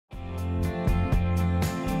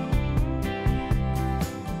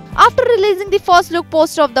After releasing the first look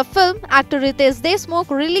poster of the film, actor Riteish Deshmukh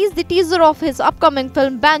released the teaser of his upcoming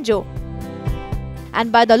film Banjo.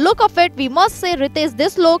 And by the look of it, we must say Riteish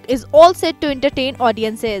Deshmukh is all set to entertain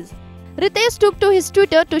audiences. Riteish took to his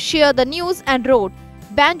Twitter to share the news and wrote,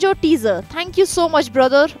 "Banjo teaser, thank you so much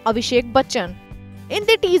brother Abhishek Bachchan." In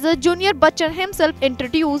the teaser, Junior Bachchan himself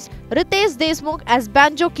introduced Riteish Deshmukh as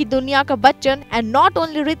Banjo ki Duniya ka Bachchan, and not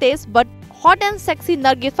only Riteish but hot and sexy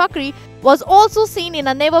Nargis Fakhri was also seen in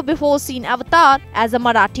a never before seen avatar as a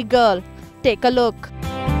Marathi girl. Take a look.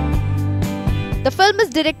 The film is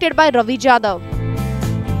directed by Ravi Jadhav.